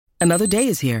Another day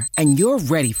is here, and you're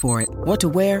ready for it. What to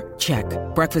wear? Check.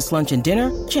 Breakfast, lunch, and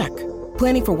dinner? Check.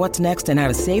 Planning for what's next and how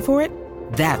to save for it?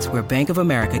 That's where Bank of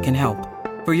America can help.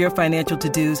 For your financial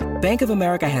to-dos, Bank of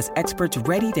America has experts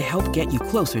ready to help get you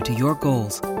closer to your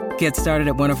goals. Get started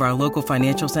at one of our local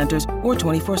financial centers or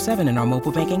 24/7 in our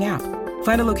mobile banking app.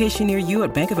 Find a location near you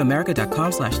at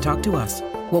bankofamerica.com/talktous.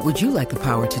 What would you like the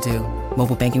power to do?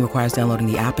 Mobile banking requires downloading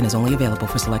the app and is only available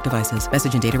for select devices.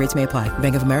 Message and data rates may apply.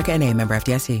 Bank of America N.A., member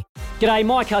FDIC. G'day,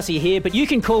 Mike Hussey here, but you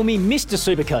can call me Mr.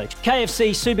 Supercoach. KFC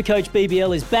Supercoach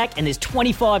BBL is back and there's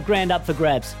 25 grand up for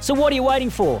grabs. So what are you waiting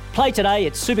for? Play today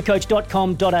at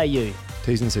supercoach.com.au.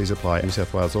 T's and C's apply. New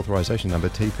South Wales authorisation number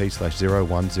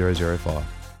TP/01005.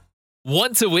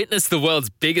 Want to witness the world's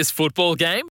biggest football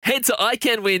game? Head to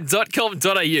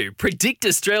iCanWin.com.au, predict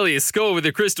Australia's score with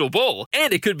a crystal ball,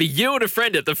 and it could be you and a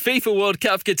friend at the FIFA World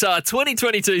Cup Qatar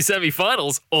 2022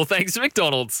 semi-finals, all thanks to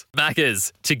McDonald's.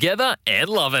 Maccas, together and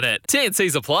loving it.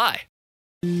 T&Cs apply.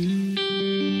 You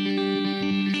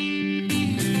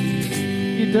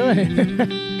doing?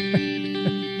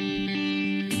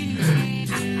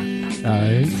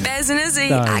 No. There's an Izzy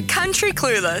No. at Country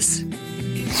Clueless.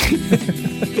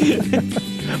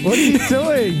 What are you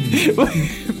doing?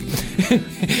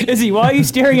 Izzy, why are you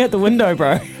staring out the window,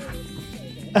 bro?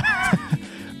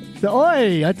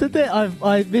 Oi, I did that.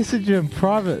 I messaged you in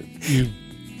private.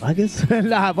 I guess.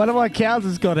 Nah, one of my cows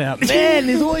has got out. Man,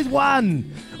 there's always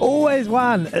one. Always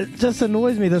one. It just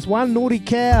annoys me. This one naughty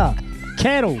cow.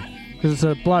 Cattle. Because it's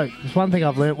a bloke. It's one thing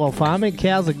I've learnt while farming.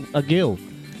 Cows are a gill.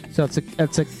 So it's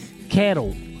a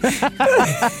cattle.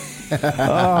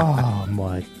 Oh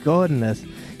my goodness.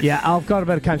 Yeah, I've got a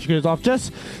bit of country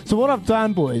cruise. So what I've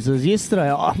done, boys, is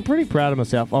yesterday, I'm pretty proud of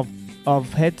myself.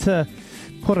 I've had to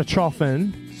put a trough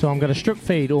in, so I'm going to strip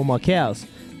feed all my cows.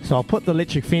 So I'll put the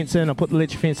electric fence in, I've got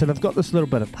this little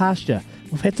bit of pasture.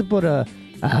 I've had to put a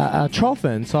trough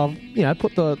in, so I've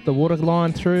put the water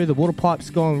line through, the water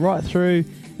pipe's gone right through,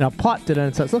 and I've piped it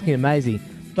in, so it's looking amazing.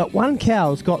 But one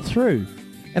cow's got through,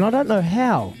 and I don't know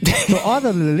how. So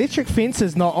either the electric fence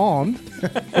is not on,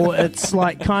 or it's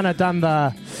like kind of done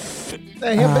the...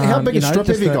 Hey, how big a strip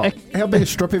have you got? How big a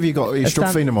strip have you got? You strip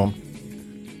feeding them on?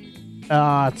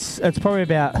 It's probably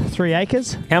about 3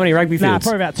 acres. How many rugby Nah, fields?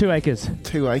 probably about 2 acres.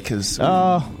 2 acres.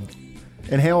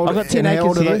 And how old? I've got 10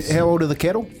 acres here. How old are the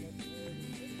cattle?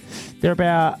 They're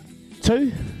about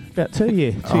 2. About 2,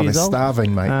 yeah. 2 They're years old.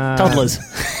 starving, mate. Toddlers.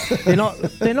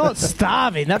 They're not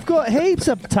starving. They've got heaps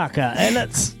of tucker, and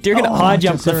it's... Do you reckon high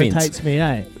jump the fence? Irritates me,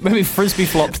 eh? Maybe frisbee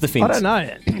flopped the fence. I don't know.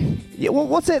 Yeah,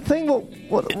 what's that thing?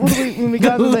 What do we when we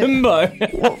go to limbo.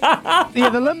 Yeah,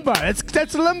 the limbo. That's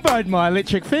limboed my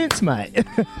electric fence, mate.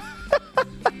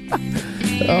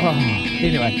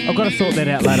 Anyway, I've got to sort that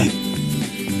out later.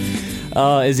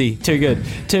 Oh, Izzy, too good.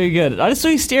 I just saw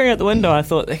you staring out the window. I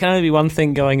thought there can only be one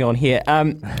thing going on here.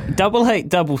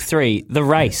 8833, the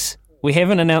race. We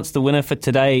haven't announced the winner for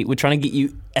today. We're trying to get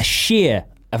you a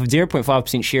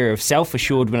 0.5% share of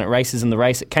Self-Assured when it races in the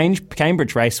race at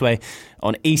Cambridge Raceway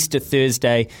on Easter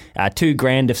Thursday. 2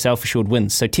 grand of Self-Assured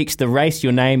wins. So text the race,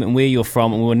 your name and where you're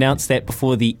from, and we'll announce that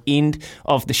before the end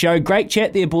of the show. Great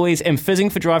chat there, boys, and fizzing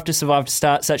for Drive to Survive to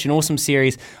start such an awesome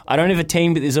series. I don't have a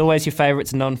team, but there's always your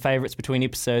favourites and non-favourites between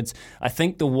episodes. I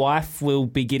think the wife will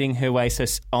be getting her way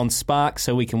on Spark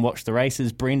so we can watch the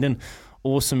races. Brendan,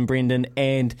 awesome Brendan,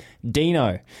 and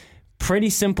Dino.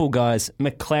 Pretty simple, guys.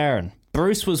 McLaren.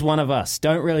 Bruce was one of us.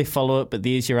 Don't really follow it, but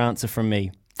there's your answer from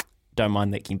me. Don't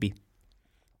mind that, Kimpy.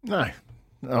 No.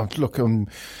 Oh, look, I'm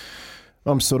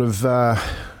sort of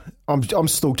I'm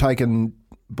still taken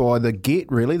by the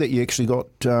get really that you actually got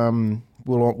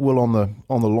Will on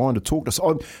the line to talk to us.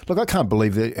 Look, I can't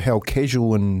believe how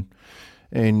casual and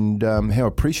how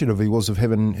appreciative he was of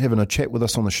having a chat with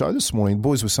us on the show this morning. The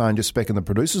boys were saying just back in the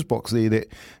producer's box there that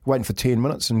waiting for 10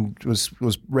 minutes and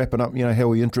was wrapping up, how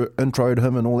we introed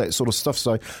him and all that sort of stuff.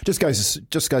 So just goes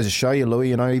to show you,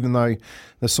 Louis, even though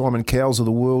the Simon Cowells of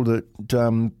the world that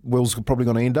Will's probably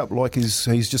going to end up like he's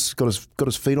just got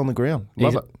his feet on the ground.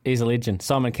 Love it. He's a legend.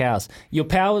 Simon Cowells. Your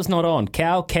power's not on.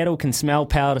 Cattle can smell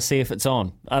power to see if it's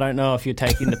on. I don't know if you're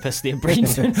taking the piss there,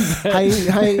 Brendan.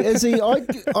 Hey, Izzy, I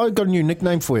got a new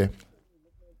nickname for you.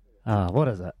 What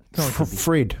is it?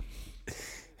 Fred.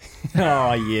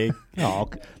 Oh, yeah. Oh,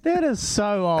 that is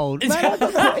so old. Mate,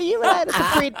 are you related to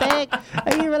Fred Dagg?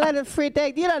 Are you related to Fred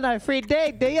Dagg? You don't know Fred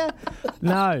Dagg, do you?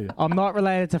 No, I'm not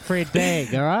related to Fred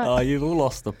Dagg, all right? Oh, you've all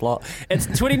lost the plot. It's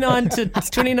 29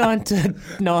 to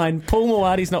 9. Paul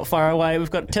Mawadi's not far away. We've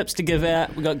got tips to give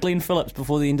out. We've got Glenn Phillips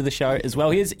before the end of the show as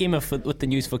well. Here's Emma with the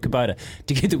news for Kubota.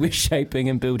 Together we're shaping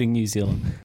and building New Zealand.